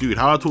standard dude.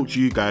 How I talk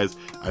to you guys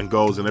and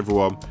girls and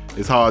everyone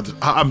is hard.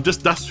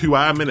 That's who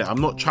I am, innit?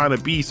 I'm not trying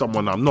to be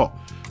someone I'm not.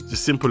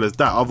 Just simple as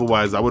that.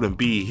 Otherwise I wouldn't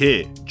be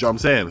here. Do you know what I'm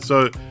saying?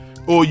 So,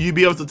 or you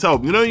be able to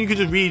tell, you can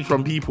just read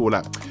from people,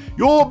 like,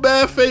 you're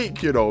bare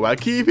fake, you know, man.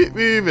 Keep it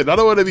moving. I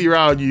don't want to be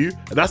around you.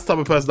 And that's the type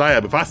of person I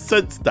am. If I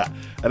sense that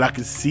and I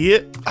can see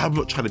it, I'm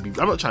not trying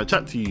to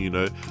chat to you, you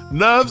know.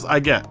 Nerves, I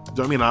get. Do you know what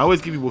I mean? I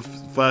always give people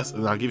first,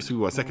 and I give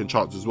people a second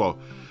chance as well.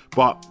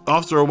 But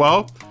after a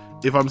while,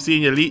 if I'm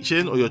seeing you're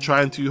leeching or you're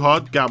trying too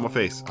hard, get out of my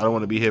face. I don't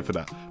want to be here for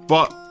that.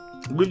 But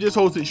with this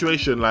whole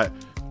situation, like,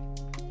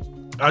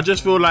 I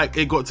just feel like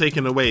it got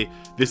taken away.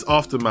 This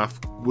aftermath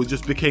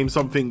just became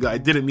something that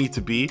it didn't need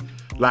to be.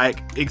 Like,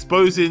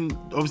 exposing,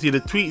 obviously, the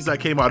tweets that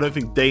came out, I don't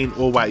think Dane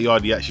or White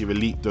Yardie actually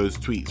leaked those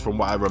tweets from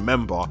what I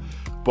remember.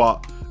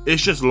 But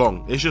it's just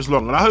long. It's just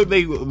long. And I hope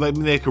they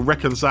can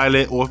reconcile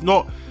it, or if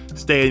not,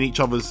 stay in each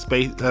other's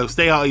space,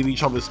 stay out of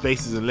each other's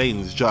spaces and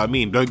lanes. Do you know what I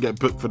mean? Don't get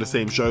booked for the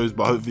same shows,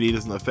 but hopefully it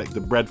doesn't affect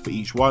the bread for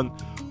each one.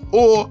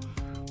 Or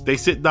they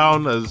sit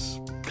down as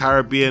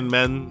Caribbean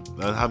men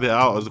and have it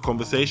out as a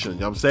conversation.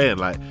 You know what I'm saying?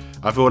 Like,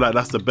 I feel like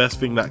that's the best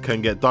thing that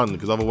can get done,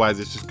 because otherwise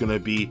it's just gonna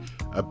be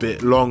a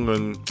bit long.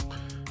 And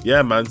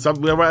yeah, man,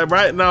 we're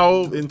right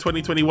now in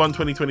 2021,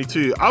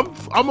 2022.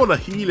 I'm on a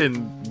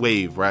healing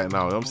wave right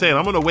now. You know what I'm saying?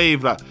 I'm on a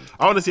wave that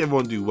I want to see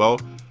everyone do well,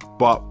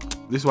 but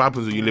this is what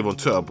happens when you live on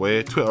Twitter,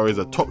 boy. Twitter is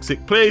a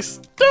toxic place.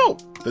 Still,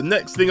 the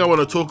next thing I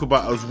want to talk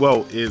about as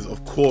well is,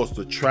 of course,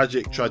 the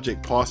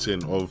tragic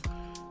passing of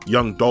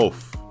young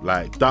Dolph.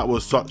 Like, that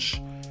was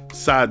such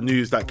sad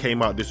news that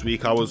came out this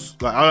week. I was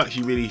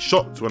actually really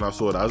shocked when I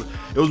saw that.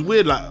 It was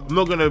weird. Like, I'm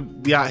not gonna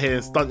be out here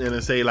and stunting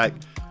and say like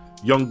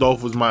Young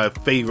Dolph was my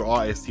favorite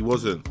artist. He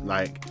wasn't.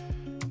 Like,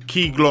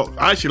 Key Glock,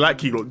 I actually like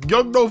Key Glock.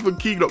 Young Dolph and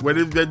Key Glock,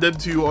 when them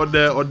two on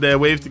their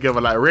wave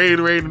together, like Rain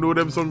and all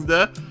them songs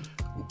there,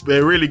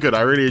 they're really good.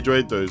 I really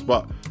enjoyed those.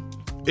 But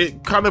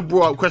it kind of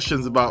brought up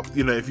questions about,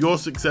 you know, if you're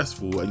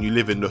successful and you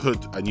live in the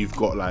hood and you've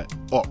got like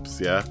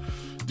ops, yeah,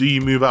 do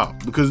you move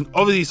out? Because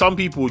obviously some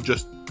people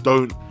just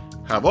don't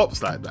have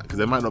ops like that, because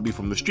they might not be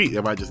from the street,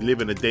 they might just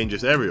live in a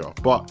dangerous area.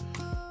 But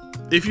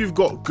if you've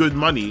got good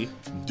money,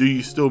 do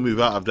you still move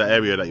out of the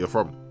area that you're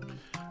from?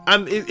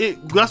 And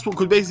that's what,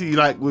 because basically,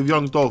 like with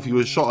Young Dolph, he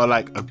was shot at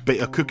like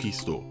a cookie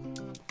store,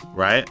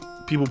 right?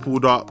 People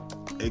pulled up,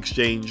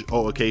 exchange,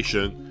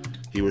 altercation,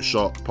 he was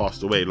shot,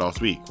 passed away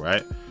last week,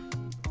 right?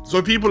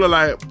 So people are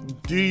like,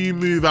 do you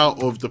move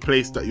out of the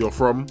place that you're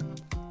from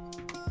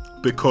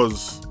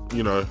because,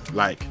 you know,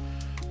 like,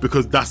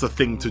 because that's a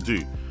thing to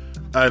do?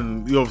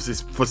 And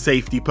obviously for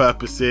safety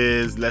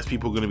purposes, less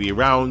people are going to be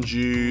around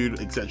you,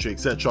 etc,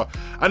 etc.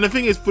 And the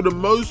thing is, for the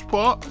most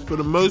part,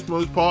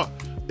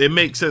 it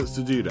makes sense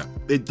to do that.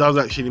 It does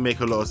actually make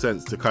a lot of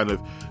sense to kind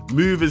of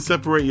move and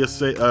separate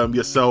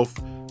yourself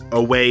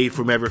away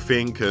from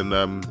everything,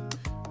 and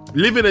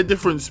live in a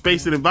different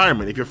space and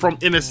environment. If you're from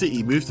inner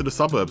city, move to the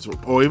suburbs,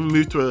 or even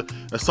move to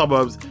a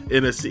suburbs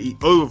in a city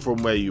over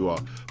from where you are.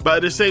 But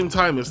at the same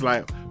time, it's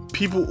like,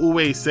 people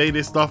always say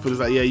this stuff, and it's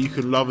like, yeah, you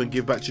can love and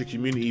give back to your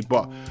community,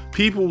 but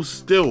people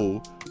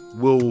still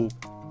will,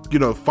 you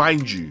know,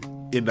 find you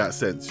in that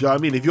sense. You know what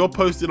I mean? If you're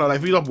posting on, like,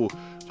 for example,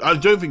 I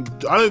don't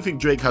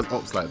think Drake has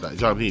ops like that.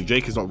 You know what I mean?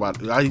 Drake is not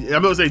about.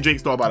 I'm not saying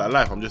Drake's not about that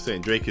life. I'm just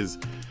saying Drake is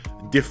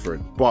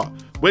different. But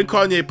when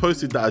Kanye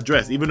posted that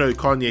address, even though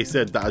Kanye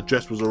said that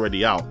address was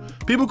already out,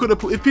 people could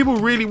have, if people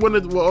really were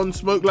on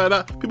smoke like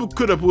that, people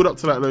could have pulled up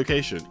to that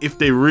location if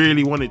they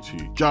really wanted to.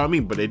 Do you know what I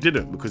mean? But they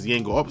didn't, because he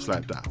ain't got ops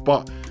like that.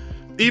 But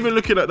even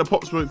looking at the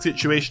Pop Smoke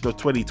situation of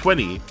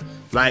 2020,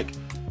 like,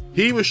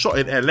 he was shot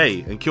in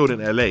LA and killed in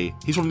LA.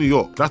 He's from New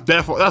York. That's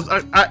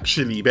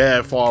actually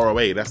bare far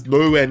away. That's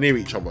nowhere near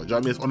each other. Do you know what I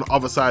mean? It's on the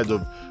other side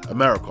of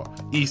America,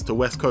 east to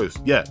west coast.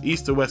 Yeah,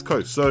 east to west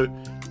coast. So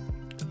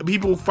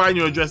people find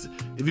your address.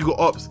 If you got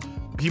ops,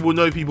 people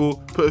know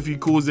people, put a few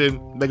calls in,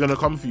 they're gonna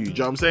come for you. Do you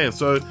know what I'm saying?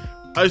 So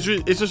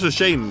it's just a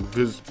shame,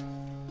 because,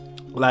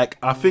 like,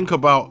 I think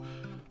about,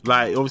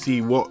 like,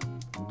 obviously what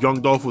Young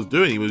Dolph was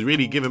doing. He was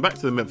really giving back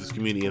to the Memphis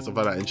community and stuff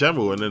like that in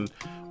general. And then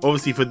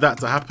obviously for that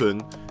to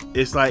happen,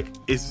 it's like,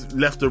 it's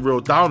left a real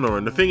downer.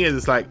 And the thing is,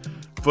 it's like,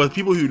 for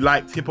people who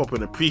liked hip hop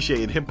and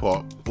appreciated hip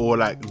hop, or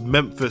like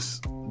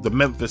the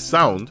Memphis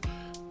sound,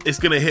 it's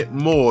gonna hit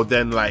more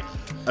than like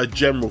a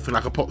general thing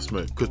like a Pop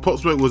Smoke, because Pop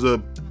Smoke was a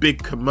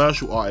big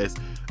commercial artist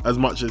as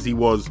much as he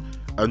was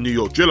a New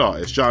York drill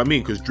artist. Do you know what I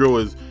mean? Because drill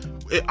is,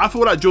 I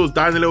feel like drill's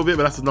dying a little bit,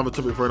 but that's another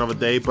topic for another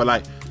day. But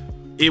like,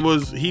 he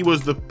was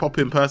the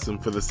popping person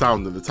for the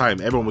sound at the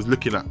time. Everyone was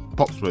looking at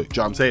Pop Smoke. Do you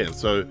know what I'm saying?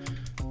 So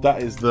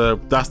that's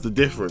the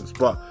difference.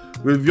 But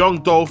with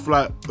Young Dolph,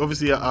 like,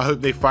 obviously I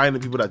hope they find the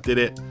people that did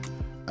it,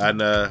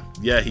 and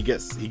yeah, he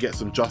gets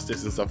some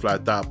justice and stuff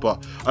like that.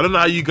 But I don't know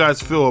how you guys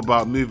feel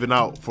about moving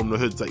out from the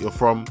hoods that you're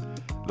from.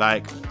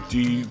 Like, do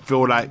you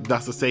feel like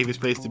that's the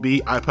safest place to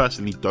be? I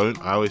personally don't.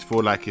 I always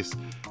feel like it's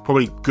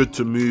probably good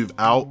to move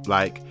out.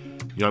 Like,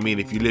 you know what I mean?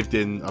 If you lived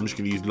in, I'm just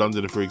going to use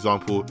London for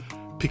example,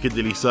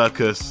 Piccadilly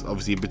Circus,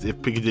 obviously if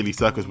Piccadilly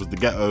Circus was the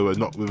ghetto and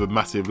not with a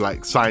massive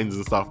like signs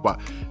and stuff, but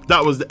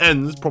that was the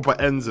ends, proper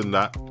ends, and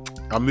that,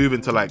 I'm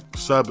moving to like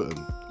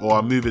Surbiton, or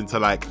I'm moving to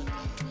like,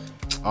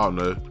 I don't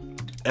know,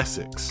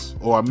 Essex,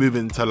 or I'm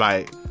moving to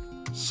like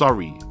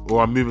Surrey,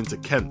 or I'm moving to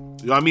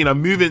Kent. You know what I mean?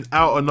 I'm moving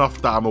out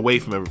enough that I'm away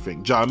from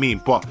everything. Do you know what I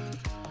mean? But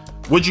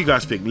What do you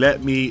guys think?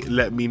 Let me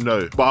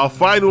know. But our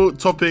final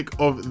topic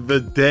of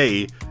the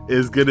day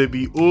is gonna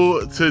be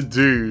all to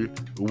do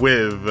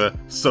with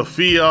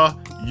Sofia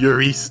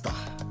Urista.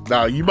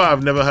 Now, you might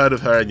have never heard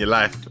of her in your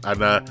life,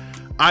 and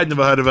I'd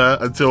never heard of her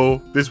until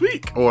this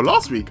week, or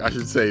last week, I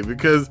should say,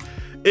 because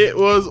it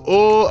was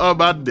all a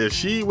madness.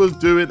 She was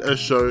doing a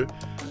show,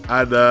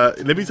 and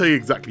let me tell you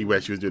exactly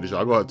where she was doing the show.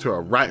 I got her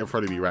Twitter right in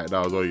front of me right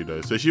now, as all you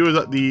know. So she was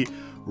at the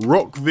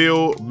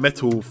Rockville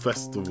Metal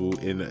Festival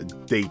in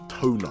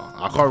Daytona.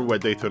 I can't remember where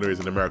Daytona is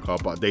in America,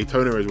 but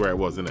Daytona is where it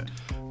was, isn't it?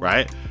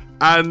 Right?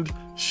 And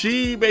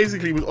she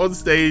basically was on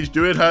stage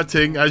doing her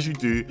thing, as you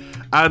do.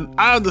 And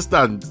I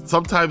understand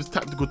sometimes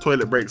tactical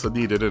toilet breaks are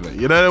needed, isn't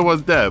it? You know, there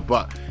was there,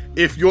 but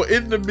if you're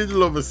in the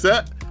middle of a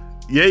set,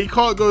 yeah, you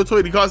can't go to the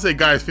toilet. You can't say,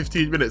 guys,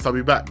 15 minutes, I'll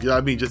be back. You know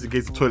what I mean? Just in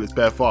case the toilet's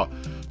bare far.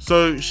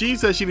 So she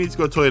said she needs to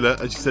go to the toilet,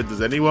 and she said,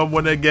 does anyone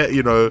want to get,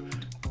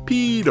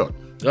 peed on?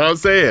 You know what I'm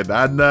saying?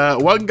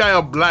 And one guy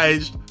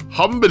obliged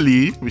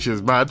humbly, which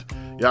is mad.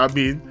 You know what I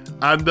mean?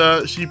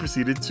 And she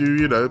proceeded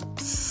to,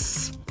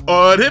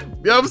 on him.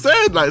 You know what I'm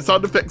saying? Like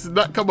sound effects and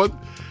that, come on.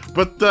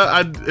 But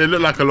and it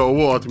looked like a lot of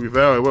water, to be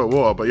fair. It wasn't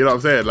water, but you know what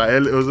I'm saying? Like,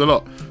 it was a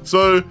lot.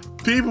 So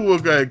people were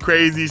going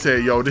crazy,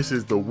 saying, yo, this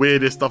is the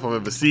weirdest stuff I've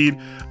ever seen.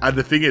 And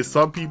the thing is,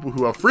 some people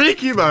who are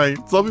freaky mind,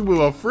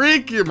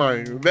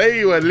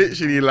 they were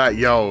literally like,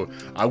 yo,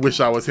 I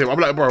wish I was him. I'm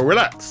like, bro,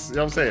 relax. You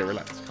know what I'm saying?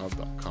 Relax.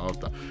 Calm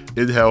down.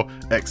 Inhale,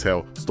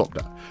 exhale, stop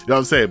that. You know what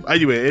I'm saying?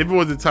 Anyway,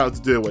 everyone's entitled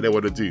to do what they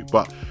want to do.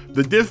 But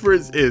the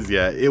difference is,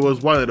 it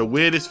was one of the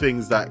weirdest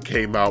things that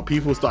came out.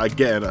 People started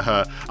getting at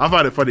her. I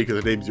find it funny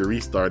because her name's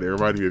Urista and it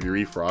reminded me of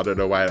Urethra. I don't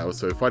know why that was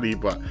so funny,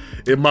 but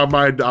in my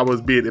mind, I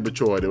was being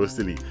immature and it was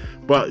silly.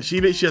 But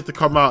she literally had to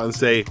come out and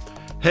say,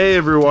 hey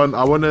everyone,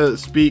 I want to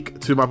speak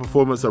to my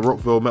performance at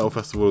Rockville Metal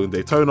Festival in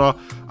Daytona.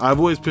 I've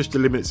always pushed the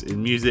limits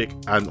in music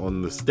and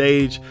on the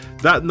stage.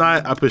 That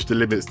night, I pushed the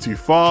limits too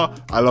far.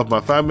 I love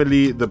my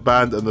family, the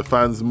band, and the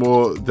fans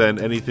more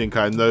than anything.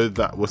 I know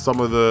that was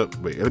some of the...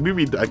 Wait, let me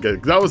read that again,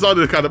 because that was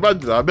sounding kind of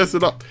bad. I messed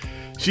it up.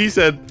 She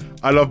said,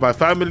 I love my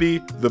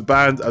family, the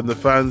band, and the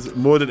fans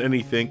more than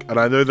anything, and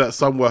I know that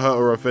some were hurt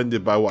or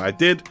offended by what I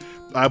did.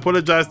 I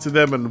apologize to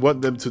them and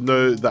want them to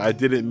know that I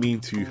didn't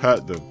mean to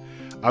hurt them.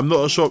 I'm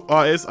not a shock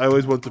artist. I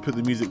always want to put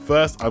the music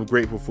first. I'm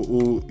grateful for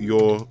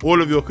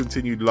all of your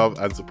continued love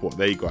and support.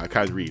 There you go. I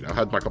can't read. I've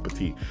had my cup of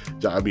tea. Do you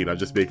know what I mean? I'm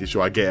just making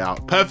sure I get it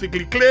out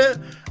perfectly clear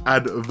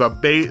and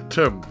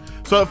verbatim.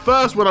 So at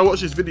first, when I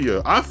watched this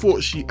video, I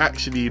thought she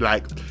actually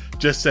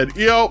just said,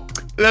 yo,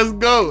 let's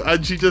go.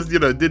 And she just,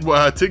 did what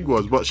her thing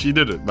was, but she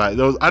didn't. I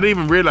didn't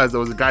even realize there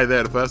was a guy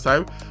there the first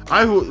time.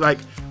 I thought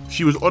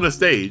she was on a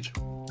stage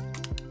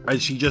and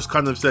she just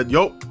kind of said,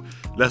 yo,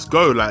 let's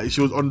go.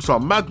 She was on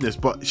some madness,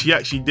 but she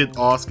actually did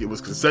ask. It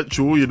was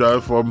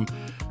consensual, from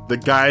the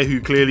guy who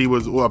clearly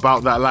was all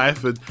about that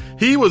life, and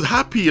he was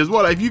happy as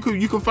well. You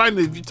can find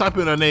it if you type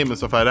in her name and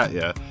stuff like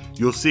that,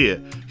 you'll see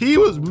it. He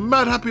was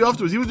mad happy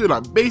afterwards. He was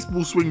doing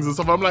baseball swings and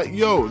stuff. I'm like,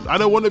 yo, I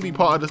don't want to be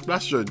part of the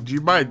splash zone. Do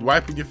you mind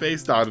wiping your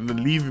face down and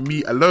then leaving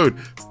me alone?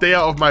 Stay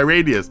out of my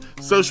radius.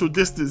 Social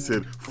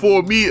distancing,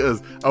 4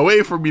 meters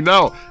away from me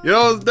now. You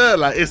know what's there?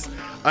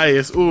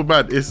 It's all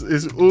mad.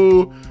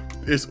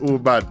 It's all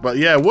bad. But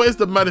yeah, what is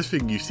the maddest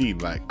thing you've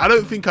seen? I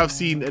don't think I've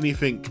seen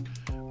anything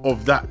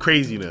of that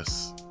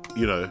craziness,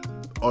 in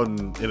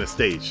a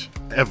stage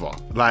ever.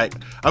 I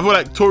feel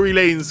like Tory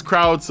Lane's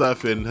crowd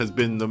surfing has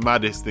been the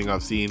maddest thing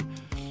I've seen.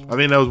 I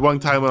mean, there was one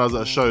time when I was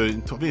at a show, I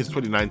think it's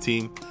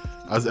 2019,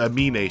 I was at a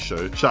Mine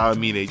show. Shout out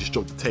Mine, just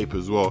dropped the tape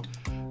as well.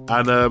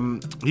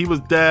 And he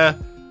was there,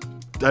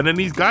 and then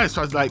these guys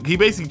started, he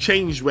basically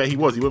changed where he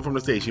was. He went from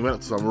the stage, he went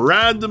up to some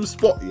random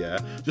spot,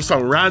 just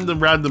some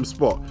random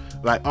spot,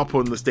 up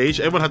on the stage.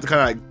 Everyone had to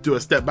kind of do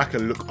a step back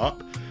and look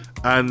up.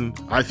 And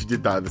I actually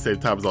did that at the same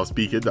time as I was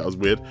speaking. That was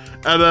weird.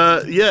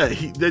 And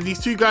then these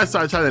two guys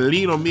started trying to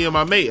lean on me and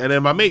my mate, and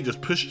then my mate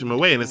just pushed him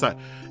away. And it's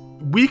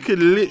we could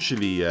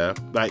literally,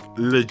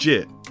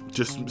 legit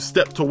just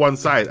step to one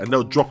side and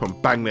they'll drop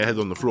and bang their heads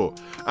on the floor.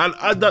 And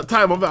at that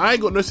time, I'm like, I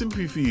ain't got no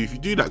sympathy for you if you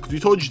do that, because we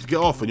told you to get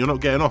off and you're not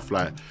getting off. Do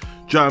you know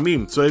what I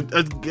mean? So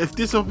if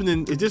this happened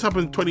in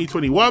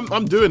 2021,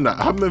 I'm doing that.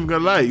 I'm not even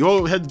gonna lie.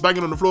 Your head's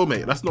banging on the floor,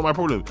 mate. That's not my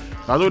problem.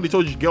 I already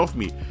told you to get off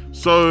me.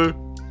 So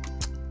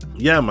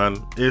yeah, man,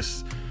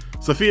 it's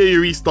Sofia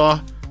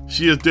Urista.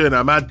 She is doing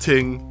a mad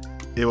thing.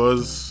 It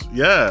was,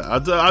 I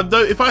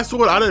don't. If I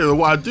saw it, I don't know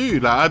what I'd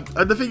do.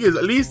 And the thing is,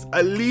 at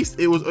least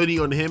it was only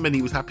on him, and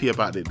he was happy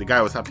about it. The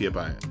guy was happy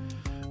about it.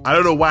 I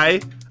don't know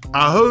why.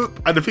 I hope,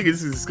 and the thing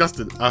is, this is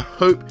disgusting. I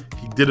hope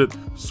he didn't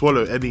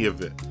swallow any of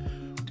it.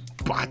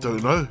 But I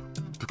don't know,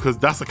 because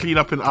that's a clean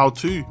up in aisle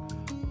 2.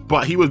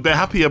 But he was very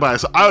happy about it.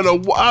 So I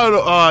don't know.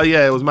 Oh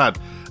yeah, it was mad.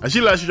 And she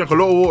drank a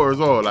lot of water as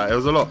well. It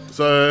was a lot.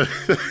 So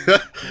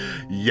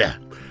yeah,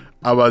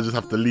 I might just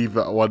have to leave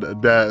that one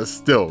there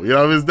still. It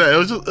was there. It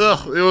was just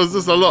it was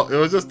just a lot. It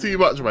was just too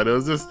much, man. It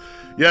was just,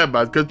 yeah,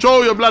 man.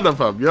 Control your bladder,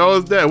 fam. I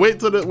was there. Wait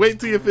till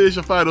you finish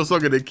your final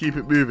song and then keep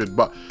it moving.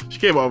 But she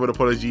came out with an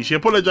apology. She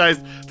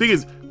apologized. Thing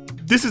is,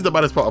 this is the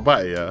baddest part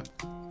about it. Yeah,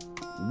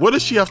 what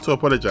does she have to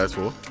apologize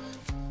for?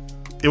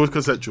 it was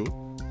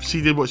consensual.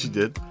 She did what she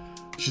did.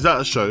 She's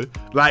at a show.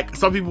 Like,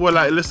 some people were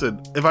like,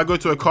 listen, if I go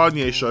to a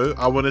Kanye show,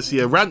 I want to see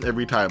a rant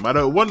every time. I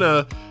don't want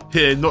to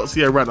not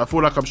see a rant. I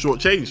feel like I'm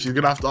shortchanged. She's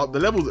going to have to up the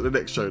levels at the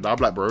next show. Now I'm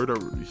like, bro, you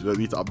don't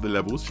need to up the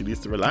levels. She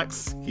needs to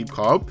relax, keep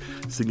calm,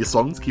 sing your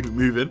songs, keep it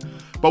moving.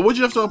 But what do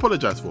you have to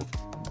apologize for?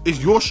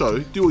 It's your show.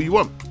 Do what you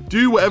want.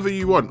 Do whatever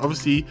you want.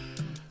 Obviously,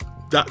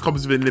 that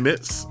comes within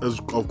limits,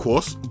 of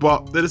course.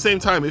 But at the same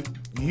time, if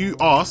you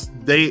asked,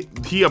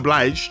 he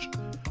obliged.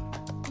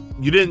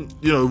 You didn't,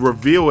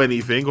 reveal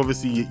anything.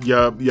 Obviously,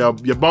 your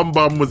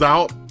bum was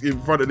out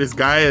in front of this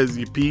guy as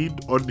you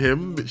peed on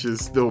him, which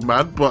is still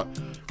mad, but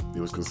it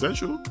was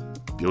consensual.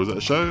 It was at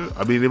a show.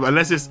 I mean,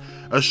 unless it's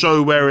a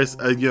show where it's,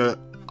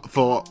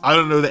 for, I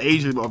don't know the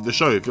age limit of the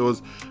show. If it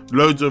was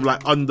loads of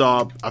like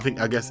under,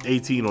 I guess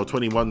 18 or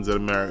 21s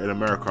in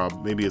America,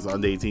 maybe it's an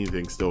under 18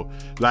 thing still.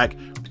 Like,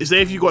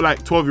 say if you got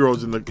like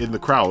 12-year-olds in the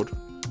crowd,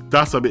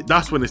 that's when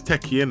it's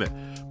techie,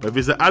 innit? But if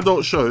it's an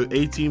adult show,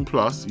 18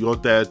 plus, you're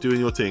there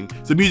doing your thing.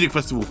 It's a music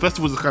festival.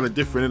 Festivals are kind of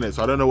different, innit?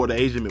 So I don't know what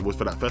the age limit was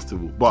for that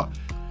festival. But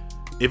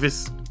if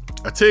it's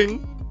a thing,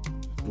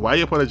 why are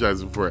you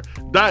apologizing for it?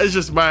 That is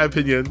just my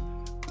opinion.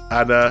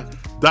 And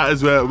that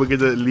is where we're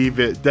going to leave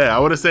it there. I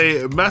want to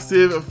say a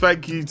massive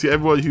thank you to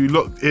everyone who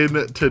looked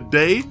in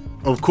today.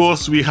 Of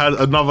course, we had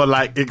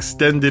another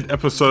extended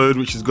episode,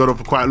 which has gone on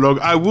for quite long.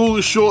 I will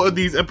shorten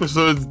these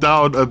episodes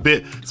down a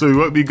bit, so we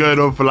won't be going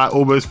on for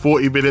almost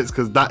 40 minutes,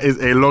 because that is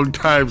a long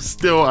time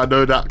still. I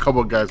know that. Come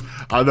on, guys.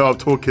 I know I'm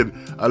talking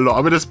a lot.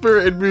 I'm in a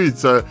spirited mood,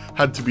 so it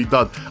had to be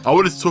done. I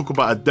wanted to talk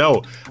about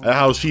Adele and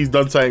how she's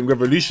done something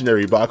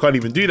revolutionary, but I can't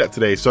even do that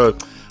today. So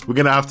we're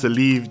going to have to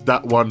leave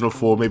that one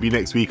for maybe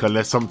next week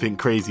unless something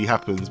crazy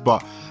happens.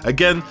 But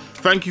again,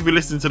 thank you for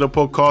listening to the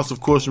podcast.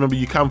 Of course, remember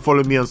you can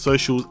follow me on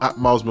socials at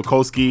Miles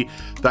Mikulski.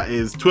 That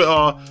is Twitter,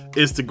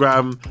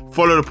 Instagram.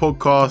 Follow the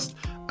podcast.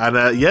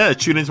 And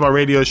tune into my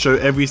radio show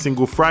every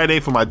single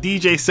Friday for my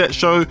DJ set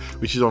show,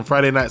 which is on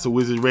Friday nights on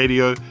Wizard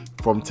Radio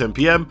from 10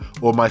 p.m,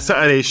 or my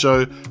Saturday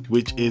show,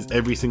 which is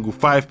every single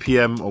 5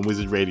 p.m. on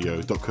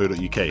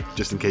wizardradio.co.uk,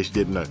 just in case you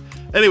didn't know.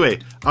 Anyway,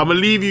 I'm gonna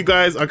leave you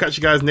guys. I'll catch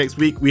you guys next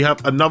week. We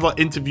have another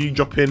interview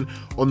dropping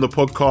on the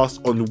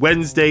podcast on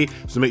Wednesday,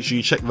 so make sure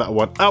you check that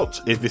one out.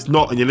 If it's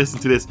not and you listen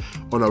to this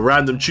on a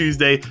random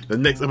Tuesday, the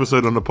next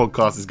episode on the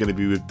podcast is going to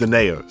be with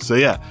Deneo. So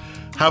yeah,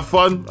 have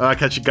fun, and I'll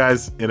catch you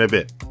guys in a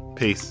bit.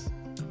 Peace.